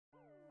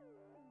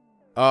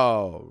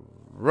All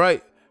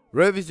right.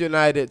 Rivers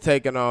United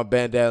taking on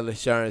Bendel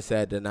Insurance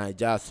at the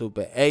Naija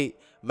Super 8.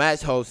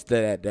 Match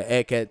hosted at the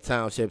Eket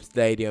Township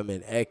Stadium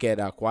in Eket,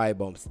 Akwa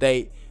Ibom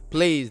State.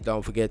 Please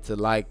don't forget to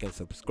like and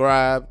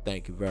subscribe.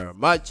 Thank you very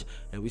much.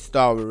 And we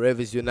start with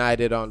Rivers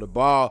United on the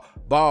ball.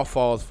 Ball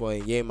falls for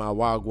Nyema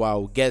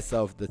Wagwa, who gets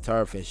off the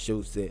turf and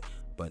shoots it,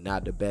 but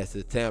not the best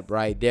attempt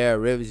right there.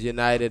 Rivers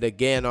United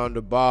again on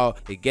the ball.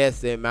 It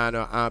gets to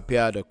Emmanuel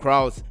Ampere the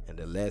cross, and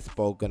the less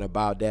spoken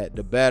about that,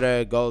 the better.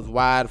 It goes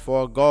wide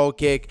for a goal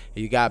kick.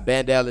 You got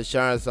Bendel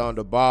Insurance on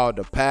the ball.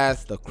 The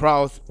pass, the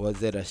cross.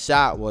 Was it a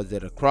shot? Was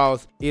it a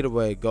cross? Either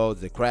way it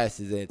goes, it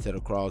crashes into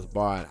the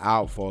crossbar and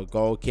out for a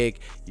goal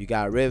kick. You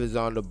got Rivers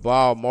on the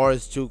ball.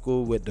 Morris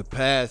Chukwu with the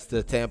pass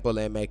to Temple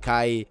and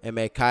Mekai. And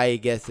Mekai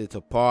gets it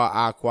to Paul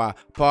Aqua.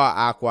 Paul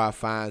Aqua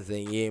finds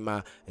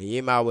Nyema.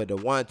 Nyema with the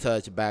one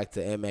touch back to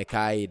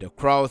Mekai, the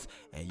cross.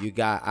 And you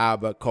got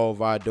Albert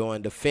Kovar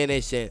doing the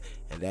finishing.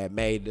 And that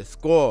made the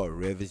score.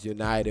 Rivers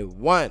United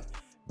 1,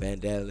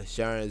 Bendel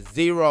Insurance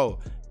 0.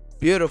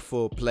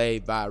 Beautiful play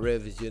by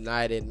Rivers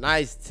United.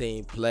 Nice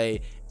team play.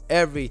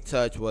 Every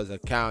touch was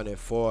accounted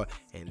for,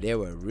 and they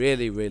were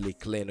really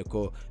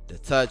clinical. The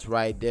touch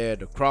right there,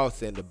 the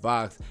cross in the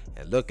box,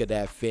 and look at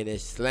that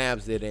finish.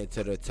 Slams it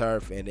into the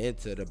turf and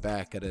into the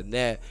back of the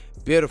net.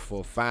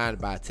 Beautiful find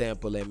by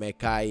Temple and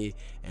Mekai,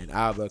 and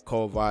Albert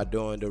Kovar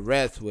doing the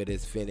rest with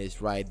his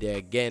finish right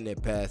there. Getting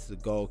it past the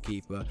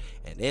goalkeeper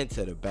and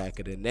into the back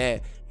of the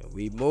net. And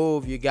we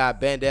move. You got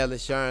Bendel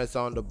Insurance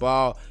on the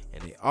ball,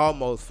 and they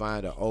almost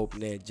find an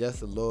opening.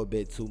 Just a little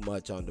bit too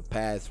much on the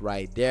pass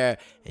right there.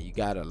 And you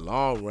got a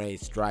long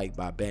range strike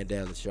by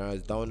Bendel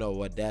Insurance. Don't know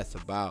what that's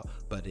about,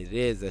 but it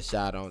is a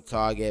shot on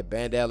target.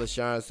 Bendel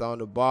Insurance on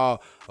the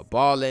ball. A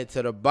ball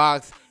into the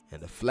box,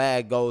 and the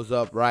flag goes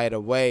up right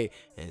away.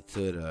 And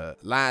to the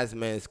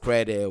linesman's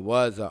credit, it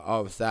was an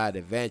offside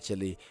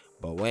eventually.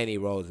 But when he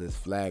rolls his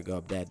flag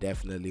up, that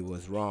definitely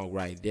was wrong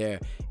right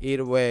there.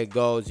 Either way it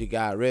goes, you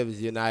got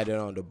Rivers United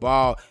on the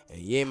ball, and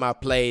Yema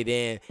played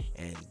in,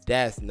 and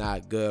that's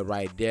not good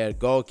right there.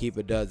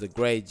 Goalkeeper does a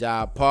great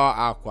job. Paul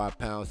Aqua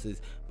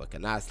pounces, but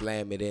cannot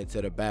slam it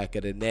into the back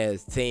of the net.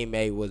 His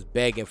teammate was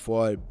begging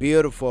for it.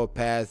 Beautiful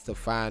pass to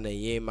find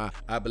Yema.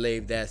 I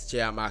believe that's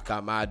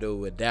Chiamaka Madu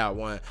with that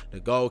one.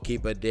 The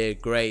goalkeeper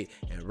did great,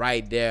 and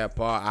right there,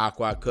 Paul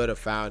Aqua could have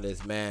found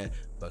his man,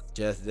 but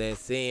just didn't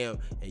see him.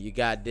 And you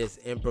got this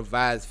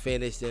improvised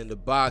finish in the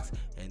box,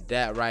 and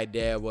that right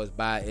there was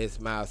by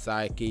Ismail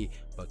Saiki,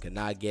 but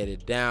cannot get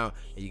it down.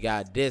 And you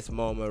got this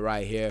moment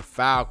right here,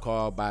 foul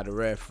call by the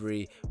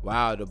referee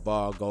while the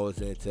ball goes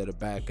into the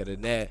back of the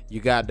net. You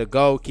got the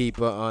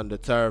goalkeeper on the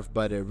turf,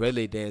 but it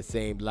really didn't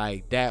seem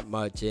like that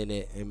much in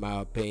it, in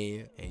my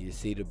opinion. And you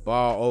see the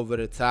ball over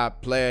the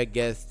top, player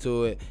gets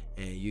to it,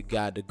 and you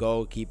got the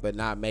goalkeeper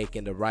not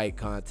making the right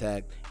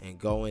contact and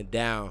going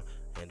down.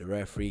 And the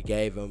referee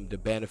gave him the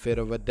benefit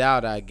of a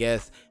doubt, I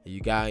guess. And you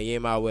got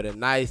Yema with a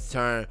nice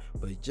turn,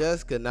 but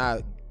just could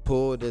not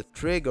pull the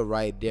trigger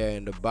right there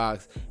in the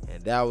box.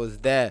 And that was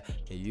that.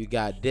 And you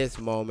got this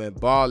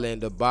moment, ball in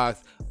the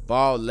box,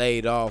 ball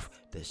laid off.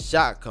 The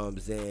shot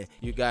comes in.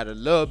 You got a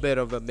little bit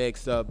of a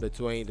mix-up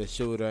between the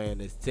shooter and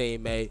his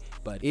teammate.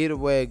 But either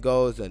way it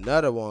goes,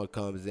 another one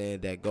comes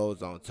in that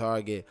goes on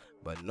target,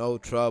 but no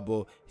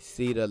trouble.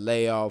 See the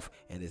layoff,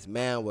 and his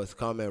man was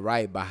coming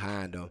right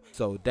behind him.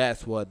 So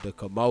that's what the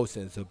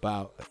commotion's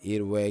about. But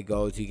either way it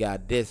goes, you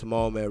got this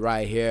moment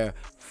right here.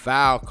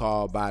 Foul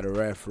call by the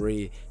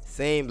referee.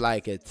 Seemed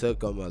like it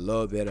took him a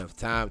little bit of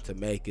time to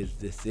make his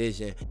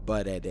decision,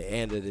 but at the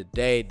end of the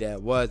day,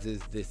 that was his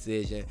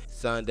decision.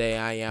 Sunday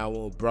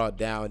Anyanwu brought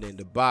down in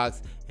the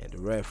box, and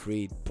the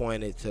referee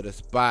pointed to the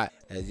spot.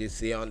 As you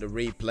see on the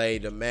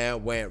replay, the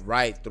man went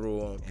right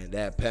through him, and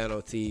that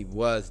penalty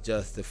was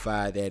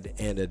justified at the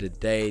end of the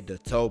day. The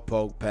toe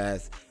poke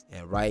pass,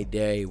 and right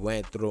there he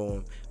went through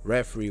him.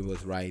 Referee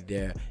was right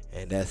there,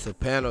 and that's a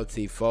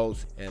penalty,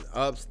 folks. And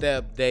up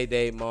step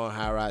Dede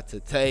Monhara to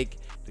take.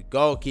 The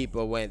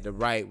goalkeeper went the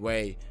right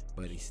way,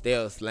 but he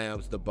still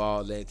slams the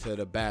ball into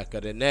the back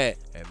of the net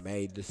and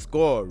made the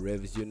score.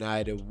 Rivers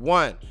United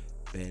 1,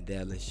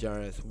 Bendel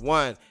Insurance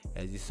 1.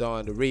 As you saw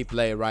in the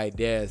replay right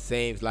there, it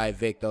seems like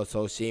Victor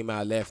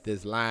Soshima left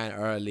his line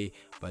early,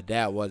 but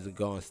that wasn't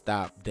going to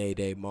stop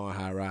Dede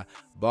Monhara.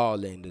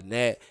 Ball in the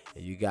net,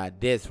 and you got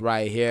this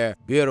right here.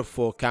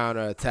 Beautiful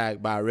counter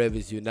attack by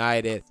Rivers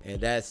United, and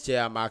that's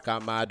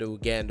Chiamaka Madu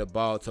getting the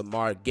ball to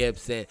Mark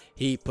Gibson.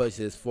 He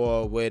pushes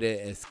forward with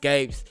it,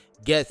 escapes,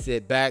 gets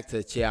it back to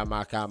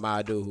Chiamaka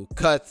Madu, who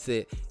cuts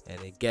it,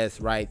 and it gets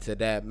right to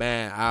that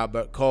man,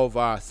 Albert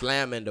Kovar,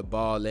 slamming the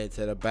ball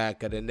into the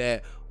back of the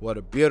net. What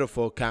a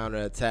beautiful counter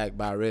attack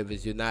by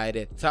Rivers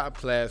United. Top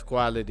class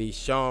quality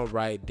shown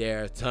right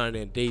there,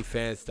 turning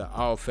defense to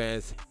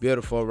offense.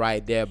 Beautiful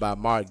right there by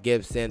Mark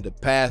Gibson. The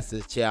pass to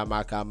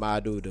Chiamaka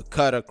Madu, the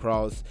cut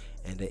across,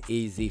 and the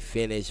easy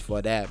finish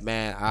for that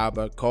man,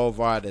 Albert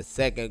Kovar. The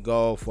second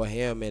goal for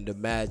him in the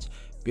match.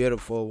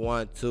 Beautiful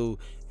 1-2.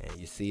 And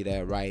you see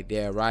that right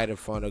there, right in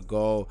front of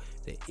goal,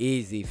 the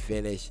easy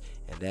finish,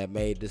 and that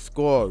made the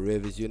score.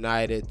 Rivers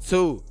United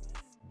 2,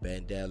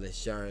 Bendel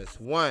Insurance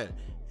 1.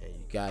 And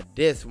you got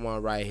this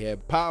one right here.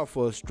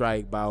 Powerful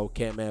strike by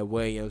Okeme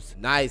Williams.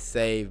 Nice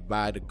save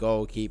by the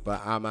goalkeeper,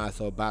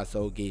 Amaso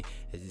Basogi.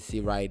 As you see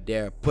right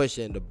there,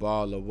 pushing the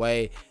ball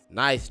away.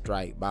 Nice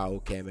strike by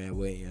Okeme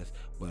Williams.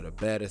 But a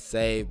better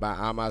save by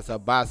Amaso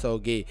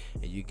Basogi.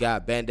 And you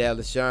got Bendel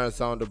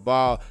Insurance on the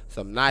ball.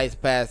 Some nice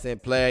passing.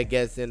 Player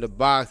gets in the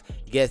box,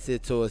 gets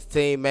it to his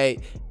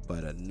teammate.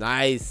 But a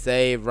nice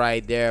save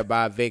right there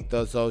by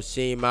Victor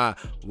Soshima.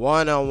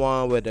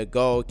 One-on-one with the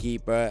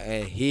goalkeeper,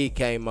 and he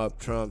came up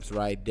trumps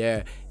right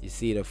there. You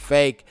see the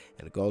fake,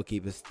 and the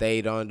goalkeeper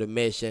stayed on the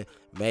mission,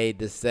 made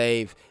the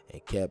save,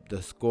 and kept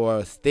the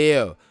score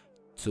still.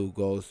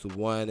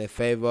 2-1 in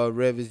favor of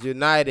Rivers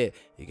United.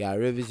 You got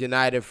Rivers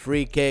United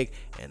free kick,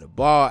 and the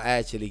ball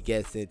actually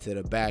gets into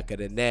the back of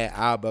the net.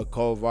 Albert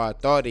Kovar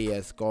thought he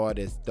had scored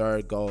his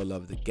third goal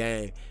of the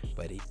game,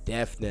 but he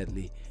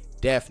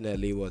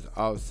definitely was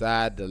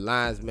offside. The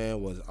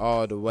linesman was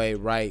all the way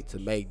right to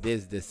make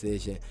this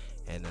decision,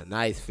 and a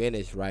nice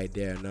finish right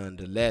there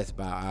nonetheless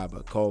by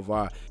Albert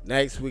Kovar.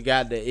 Next, we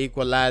got the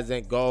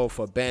equalizing goal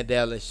for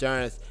Bendel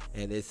Insurance,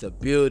 and it's a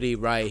beauty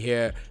right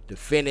here. The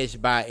finish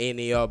by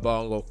Enio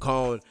Bongo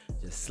Cone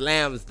just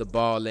slams the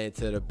ball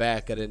into the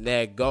back of the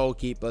net.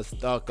 Goalkeeper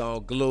stuck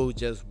on glue,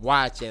 just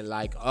watching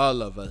like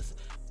all of us.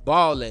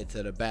 Ball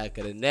into the back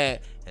of the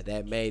net, and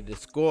that made the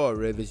score.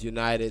 Rivers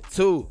United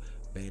 2.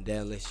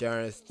 Bendel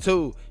Insurance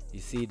 2. You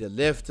see the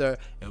lifter,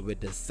 and with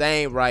the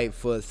same right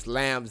foot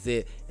slams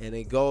it, and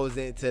it goes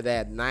into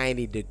that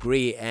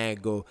 90-degree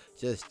angle.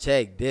 Just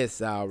check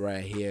this out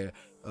right here.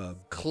 A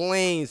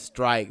clean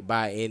strike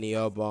by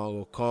Enio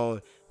Bongo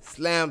Cone.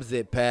 Slams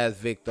it past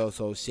Victor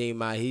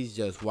Soshima. He's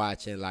just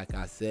watching, like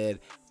I said,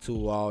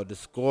 2-all the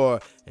score.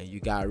 And you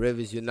got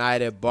Rivers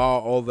United,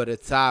 ball over the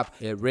top.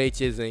 It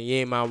reaches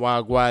Nyima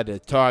Wagwa, the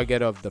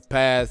target of the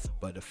pass,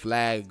 but the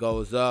flag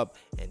goes up,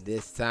 and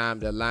this time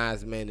the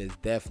linesman is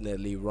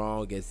definitely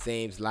wrong. It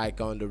seems like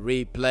on the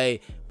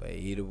replay, but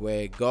either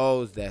way it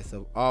goes, that's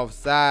an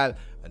offside.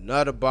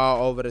 Another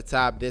ball over the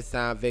top. This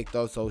time Victor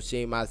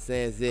Soshima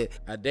sends it.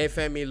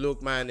 Adefemi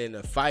Lukman in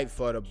a fight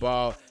for the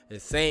ball.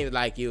 It seems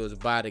like he was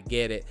about to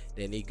get it.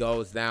 Then he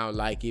goes down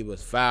like he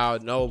was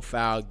fouled. No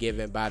foul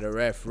given by the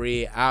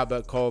referee.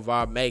 Albert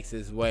Kovar makes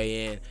his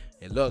way in.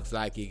 It looks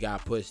like he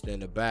got pushed in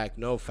the back.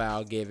 No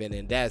foul given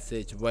in that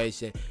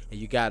situation. And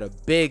you got a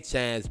big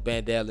chance,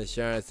 Bendel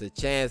Insurance, a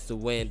chance to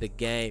win the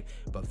game.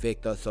 But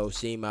Victor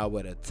Soshima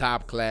with a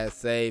top-class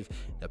save.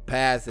 The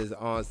pass is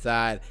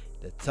onside.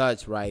 The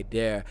touch right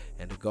there,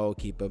 and the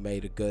goalkeeper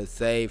made a good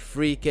save.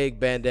 Free kick,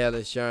 Bendel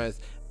Insurance.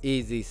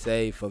 Easy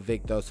save for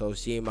Victor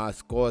Soshima.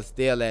 Score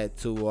still at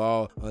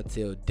 2-all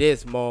until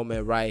this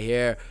moment right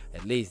here.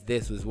 At least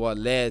this was what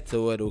led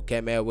to it.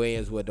 Okeme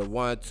Williams with the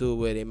 1-2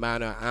 with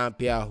Emmanuel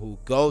Ampia, who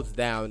goes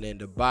down in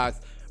the box.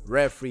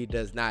 Referee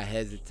does not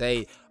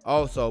hesitate.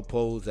 Also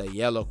pulls a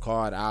yellow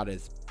card out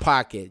his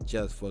pocket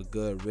just for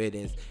good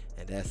riddance.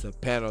 And that's a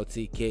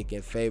penalty kick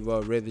in favor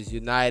of Rivers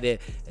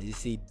United. As you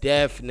see,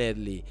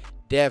 definitely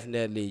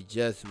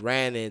just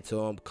ran into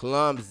him.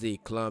 Clumsy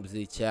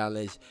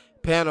challenge.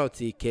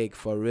 Penalty kick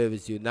for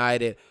Rivers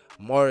United.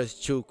 Morris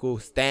Chukwu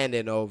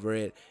standing over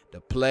it. The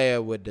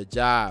player with the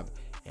job.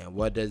 And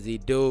what does he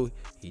do?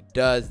 He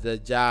does the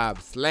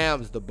job.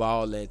 Slams the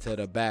ball into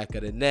the back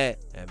of the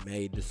net and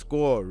made the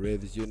score.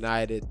 Rivers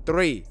United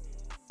 3.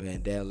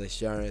 Bendel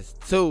Insurance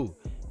 2.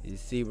 You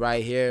see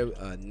right here,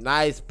 a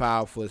nice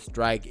powerful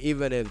strike.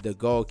 Even if the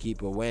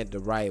goalkeeper went the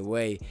right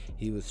way,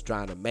 he was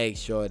trying to make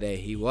sure that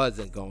he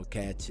wasn't going to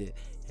catch it.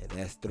 And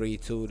that's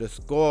 3-2 to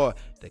score.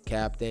 The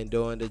captain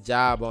doing the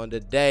job on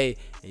the day.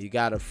 And you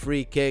got a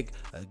free kick,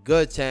 a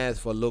good chance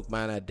for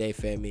Lukman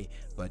Adefemi,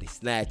 but he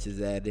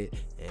snatches at it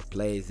and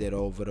plays it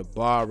over the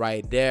bar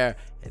right there.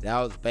 And that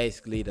was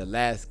basically the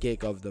last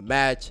kick of the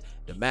match.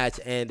 The match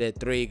ended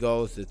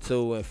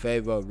 3-2 in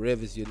favor of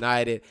Rivers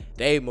United.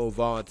 They move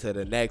on to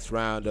the next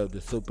round of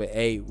the Super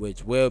 8,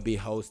 which will be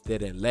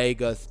hosted in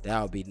Lagos.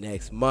 That'll be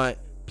next month.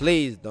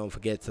 Please don't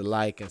forget to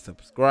like and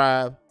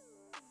subscribe.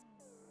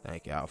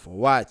 Thank y'all for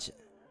watching.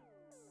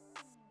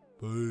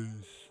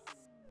 Peace.